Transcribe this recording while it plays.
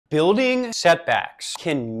Building setbacks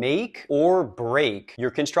can make or break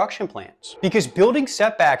your construction plans because building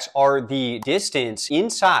setbacks are the distance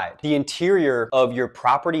inside the interior of your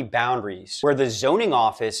property boundaries where the zoning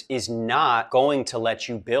office is not going to let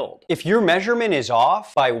you build. If your measurement is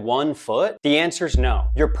off by 1 foot, the answer is no.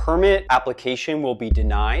 Your permit application will be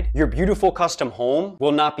denied. Your beautiful custom home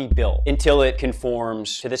will not be built until it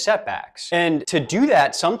conforms to the setbacks. And to do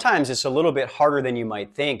that, sometimes it's a little bit harder than you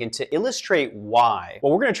might think. And to illustrate why,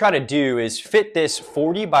 what we're going to try to do is fit this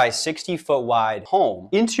 40 by 60 foot wide home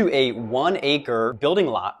into a 1 acre building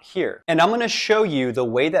lot here. And I'm going to show you the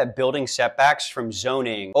way that building setbacks from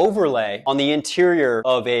zoning overlay on the interior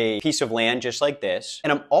of a piece of land just like this.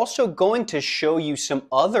 And I'm also going to show you some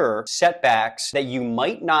other setbacks that you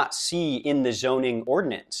might not see in the zoning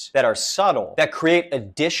ordinance that are subtle, that create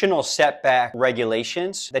additional setback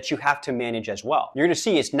regulations that you have to manage as well. You're going to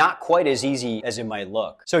see it's not quite as easy as it might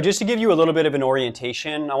look. So just to give you a little bit of an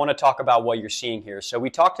orientation, I want to talk about what you're seeing here. So we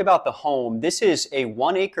talked about the home. This is a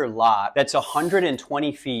 1 acre lot that's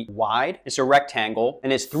 120 feet wide. It's a rectangle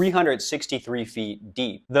and it's 363 feet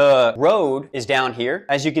deep. The road is down here.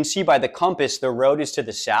 As you can see by the compass, the road is to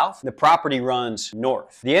the south. The property runs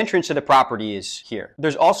north. The entrance to the property is here.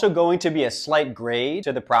 There's also going to be a slight grade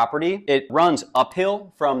to the property. It runs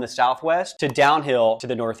uphill from the southwest to downhill to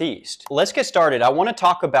the northeast. Let's get started. I want to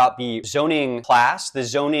talk about the zoning class, the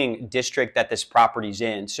zoning district that this property's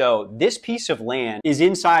in. So this piece of land is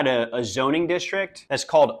inside a zoning district that's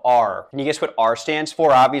called R. Can you guess what R stands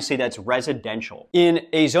for? Obviously, that's residential. In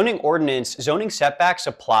a zoning ordinance, zoning setbacks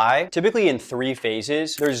apply typically in 3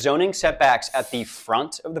 phases. There's zoning setbacks at the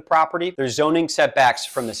front of the property, there's zoning setbacks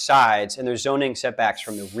from the sides, and there's zoning setbacks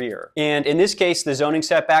from the rear. And in this case, the zoning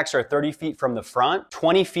setbacks are 30 feet from the front,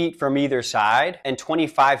 20 feet from either side, and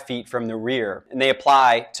 25 feet from the rear. And they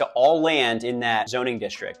apply to all land in that zoning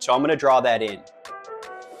district. So I'm going to draw that in.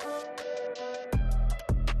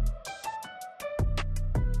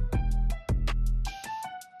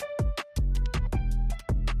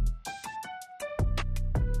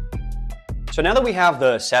 So now that we have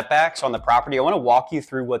the setbacks on the property, I want to walk you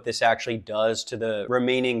through what this actually does to the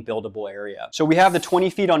remaining buildable area. So we have the 20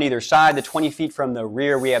 feet on either side, the 20 feet from the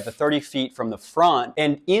rear, we have the 30 feet from the front,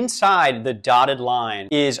 and inside the dotted line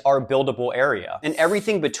is our buildable area. And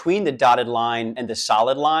everything between the dotted line and the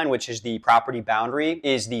solid line, which is the property boundary,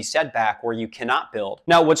 is the setback where you cannot build.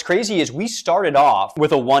 Now, what's crazy is we started off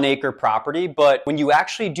with a 1 acre property, but when you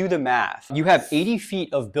actually do the math, you have 80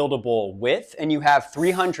 feet of buildable width and you have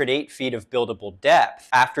 308 feet of buildable depth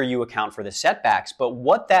after you account for the setbacks. But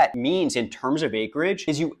what that means in terms of acreage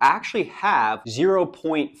is you actually have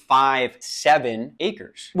 0.57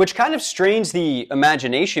 acres, which kind of strains the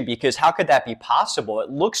imagination because how could that be possible? It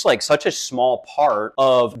looks like such a small part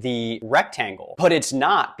of the rectangle, but it's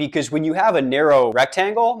not, because when you have a narrow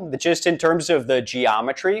rectangle, just in terms of the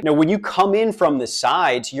geometry, when you come in from the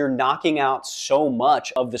sides, you're knocking out so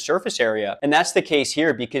much of the surface area. And that's the case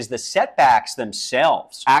here because the setbacks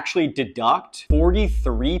themselves actually deduct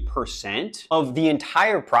 43% of the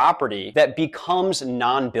entire property that becomes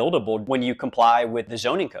non-buildable when you comply with the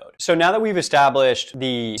zoning code. So now that we've established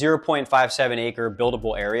the 0.57 acre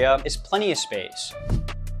buildable area, it's plenty of space.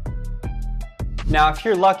 Now, if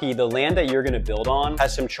you're lucky, the land that you're going to build on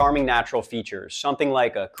has some charming natural features, something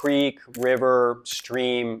like a creek, river,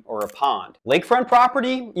 stream, or a pond. Lakefront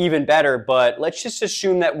property, even better, but let's just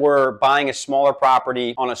assume that we're buying a smaller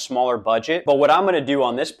property on a smaller budget. But what I'm going to do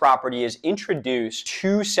on this property is introduce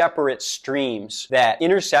 2 separate streams that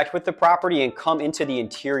intersect with the property and come into the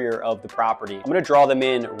interior of the property. I'm going to draw them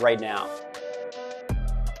in right now.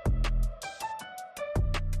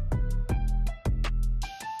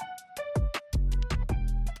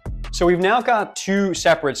 So we've now got 2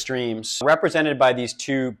 separate streams represented by these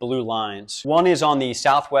 2 blue lines. One is on the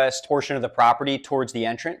southwest portion of the property towards the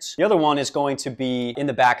entrance. The other one is going to be in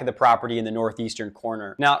the back of the property in the northeastern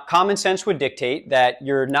corner. Now, common sense would dictate that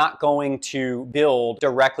you're not going to build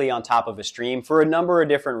directly on top of a stream for a number of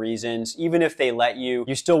different reasons. Even if they let you,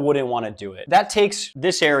 you still wouldn't want to do it. That takes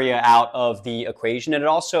this area out of the equation. And it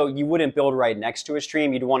also, you wouldn't build right next to a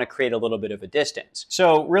stream. You'd want to create a little bit of a distance.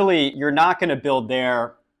 So really, you're not going to build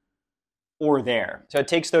there or there. So it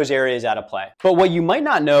takes those areas out of play. But what you might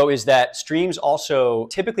not know is that streams also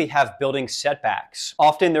typically have building setbacks.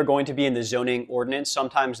 Often they're going to be in the zoning ordinance.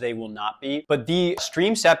 Sometimes they will not be. But the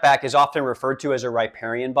stream setback is often referred to as a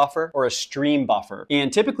riparian buffer or a stream buffer.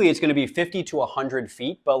 And typically it's going to be 50 to 100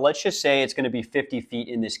 feet, but let's just say it's going to be 50 feet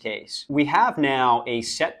in this case. We have now a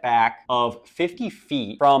setback of 50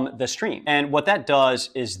 feet from the stream. And what that does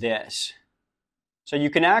is this. So you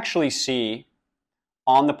can actually see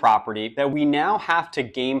on the property that we now have to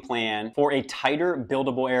game plan for a tighter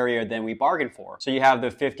buildable area than we bargained for. So you have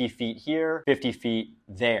the 50 feet here, 50 feet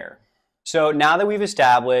there. So now that we've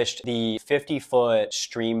established the 50-foot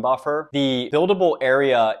stream buffer, the buildable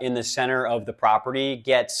area in the center of the property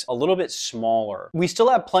gets a little bit smaller. We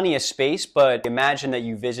still have plenty of space, but imagine that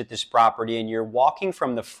you visit this property and you're walking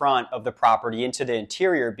from the front of the property into the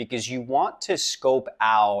interior because you want to scope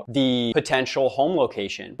out the potential home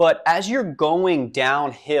location. But as you're going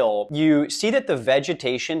downhill, you see that the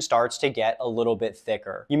vegetation starts to get a little bit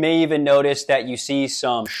thicker. You may even notice that you see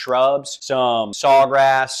some shrubs, some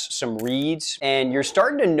sawgrass, some reeds, and you're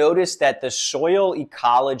starting to notice that the soil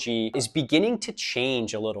ecology is beginning to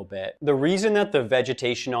change a little bit. The reason that the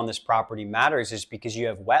vegetation on this property matters is because you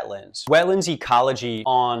have wetlands. Wetlands ecology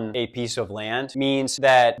on a piece of land means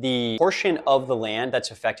that the portion of the land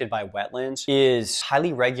that's affected by wetlands is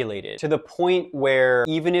highly regulated to the point where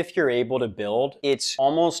even if you're able to build, it's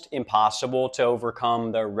almost impossible to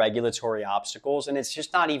overcome the regulatory obstacles, and it's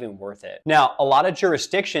just not even worth it. Now, a lot of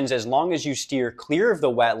jurisdictions, as long as you steer clear of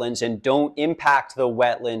the wetlands and don't impact the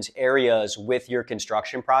wetlands areas with your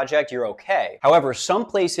construction project, you're okay. However, some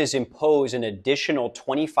places impose an additional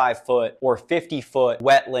 25-foot or 50-foot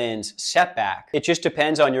wetlands setback. It just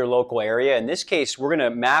depends on your local area. In this case, we're gonna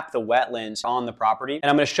map the wetlands on the property, and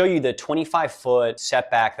I'm gonna show you the 25-foot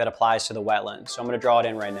setback that applies to the wetlands. So I'm gonna draw it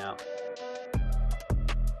in right now.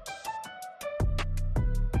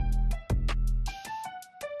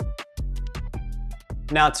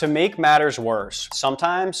 Now, to make matters worse,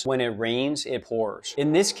 sometimes when it rains, it pours.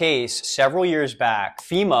 In this case, several years back,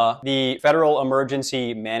 FEMA, the Federal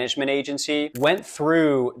Emergency Management Agency, went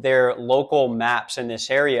through their local maps in this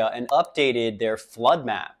area and updated their flood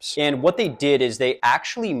maps. And what they did is they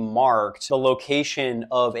actually marked the location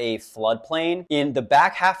of a floodplain in the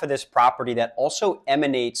back half of this property that also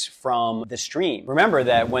emanates from the stream. Remember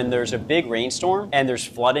that when there's a big rainstorm and there's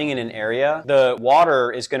flooding in an area, the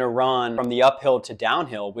water is going to run from the uphill to downhill,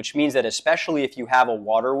 which means that especially if you have a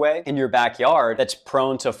waterway in your backyard that's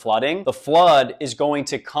prone to flooding, the flood is going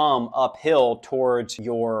to come uphill towards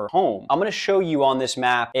your home. I'm going to show you on this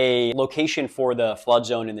map a location for the flood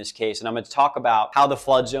zone in this case, and I'm going to talk about how the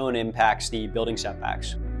flood zone impacts the building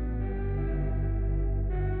setbacks.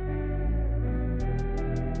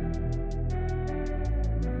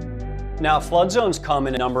 Now, flood zones come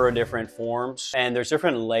in a number of different forms, and there's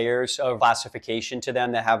different layers of classification to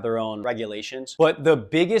them that have their own regulations. But the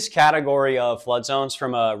biggest category of flood zones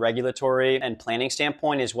from a regulatory and planning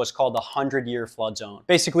standpoint is what's called the 100-year flood zone.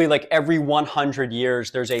 Basically, like every 100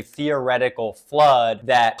 years, there's a theoretical flood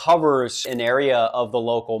that covers an area of the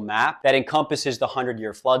local map that encompasses the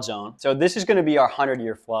 100-year flood zone. So this is going to be our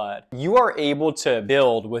 100-year flood. You are able to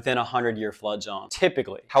build within a 100-year flood zone,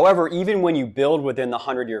 typically. However, even when you build within the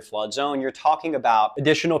 100-year flood zone, you're talking about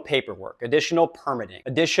additional paperwork, additional permitting,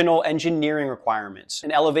 additional engineering requirements,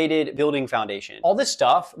 an elevated building foundation, all this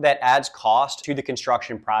stuff that adds cost to the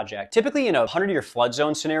construction project. Typically in a 100-year flood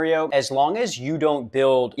zone scenario, as long as you don't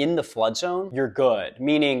build in the flood zone, you're good,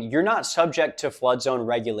 meaning you're not subject to flood zone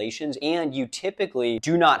regulations, and you typically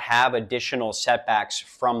do not have additional setbacks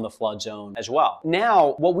from the flood zone as well.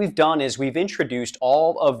 Now, what we've done is we've introduced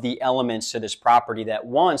all of the elements to this property that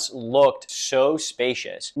once looked so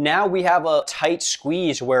spacious. Now we have a tight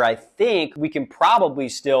squeeze where I think we can probably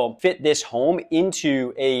still fit this home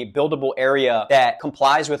into a buildable area that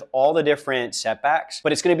complies with all the different setbacks,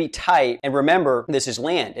 but it's going to be tight. And remember, this is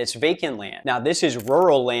land, it's vacant land. Now, this is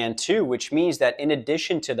rural land too, which means that in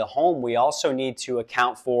addition to the home, we also need to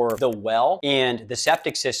account for the well and the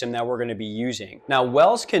septic system that we're going to be using. Now,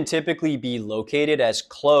 wells can typically be located as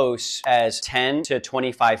close as 10 to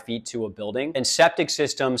 25 feet to a building, and septic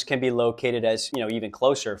systems can be located as, even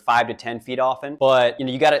closer, 5 to 10 feet often. But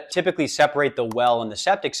you got to typically separate the well and the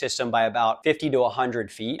septic system by about 50 to 100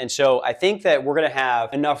 feet. And so I think that we're going to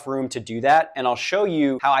have enough room to do that. And I'll show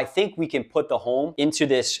you how I think we can put the home into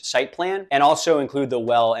this site plan and also include the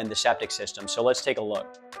well and the septic system. So let's take a look.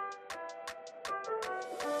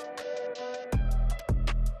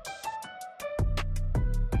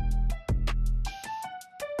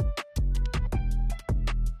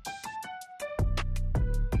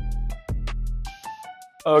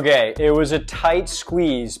 Okay, it was a tight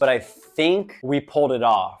squeeze, but I think we pulled it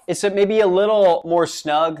off. It's maybe a little more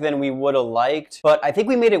snug than we would have liked, but I think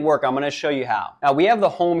we made it work. I'm gonna show you how. Now we have the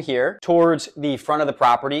home here towards the front of the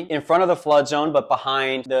property, in front of the flood zone, but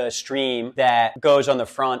behind the stream that goes on the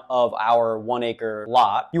front of our 1 acre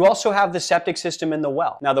lot. You also have the septic system in the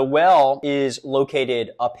well. Now the well is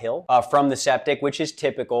located uphill from the septic, which is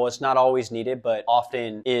typical. It's not always needed, but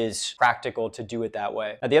often is practical to do it that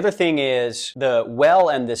way. Now the other thing is the well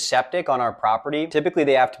and the septic on our property, typically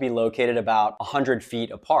they have to be located about 100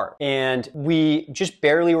 feet apart. And we just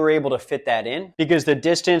barely were able to fit that in because the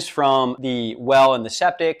distance from the well and the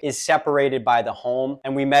septic is separated by the home,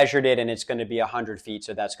 and we measured it and it's going to be 100 feet,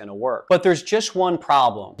 so that's going to work. But there's just one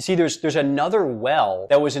problem. You see, there's another well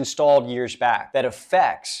that was installed years back that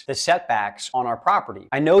affects the setbacks on our property.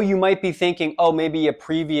 I know you might be thinking, oh, maybe a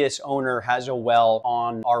previous owner has a well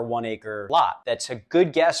on our 1 acre lot. That's a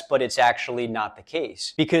good guess, but it's actually not the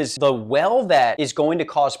case, because the well that is going to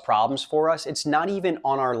cause problems for us, it's not even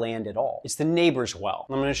on our land at all. It's the neighbor's well.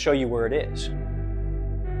 I'm going to show you where it is.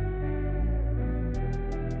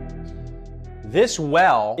 This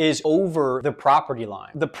well is over the property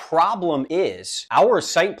line. The problem is our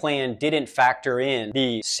site plan didn't factor in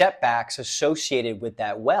the setbacks associated with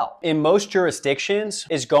that well. In most jurisdictions,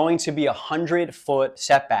 it's going to be a 100-foot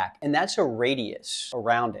setback, and that's a radius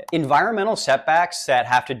around it. Environmental setbacks that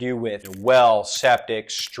have to do with well, septic,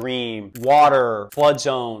 stream, water, flood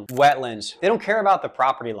zone, wetlands, they don't care about the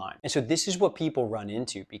property line. And so this is what people run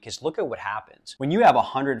into, because look at what happens. When you have a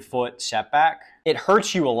 100-foot setback, it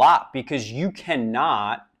hurts you a lot because you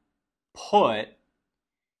cannot put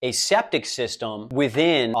a septic system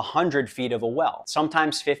within 100 feet of a well.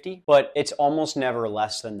 Sometimes 50, but it's almost never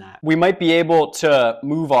less than that. We might be able to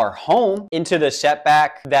move our home into the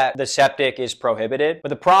setback that the septic is prohibited, but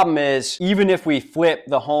the problem is, even if we flip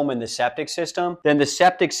the home and the septic system, then the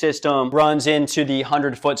septic system runs into the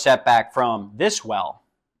 100-foot setback from this well.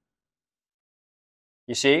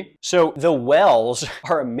 You see? So the wells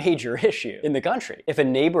are a major issue in the country. If a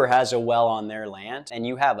neighbor has a well on their land and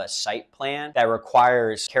you have a site plan that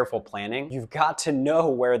requires careful planning, you've got to know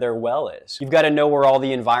where their well is. You've got to know where all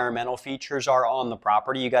the environmental features are on the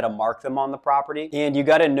property. You got to mark them on the property, and you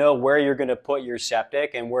got to know where you're going to put your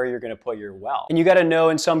septic and where you're going to put your well. And you got to know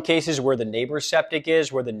in some cases where the neighbor's septic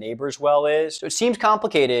is, where the neighbor's well is. So it seems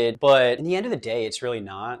complicated, but in the end of the day, it's really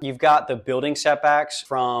not. You've got the building setbacks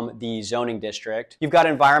from the zoning district. You've got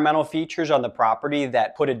environmental features on the property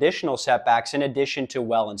that put additional setbacks in addition to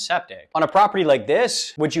well and septic. On a property like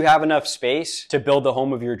this, would you have enough space to build the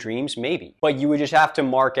home of your dreams? Maybe. But you would just have to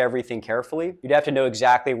mark everything carefully. You'd have to know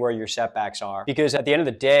exactly where your setbacks are, because at the end of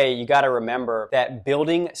the day, you got to remember that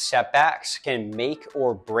building setbacks can make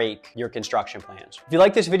or break your construction plans. If you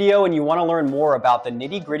like this video and you want to learn more about the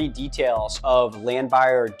nitty-gritty details of land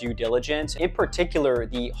buyer due diligence, in particular,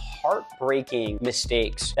 the heartbreaking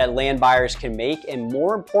mistakes that land buyers can make, and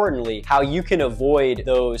more importantly, how you can avoid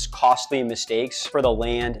those costly mistakes for the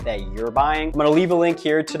land that you're buying, I'm going to leave a link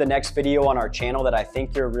here to the next video on our channel that I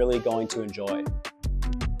think you're really going to enjoy.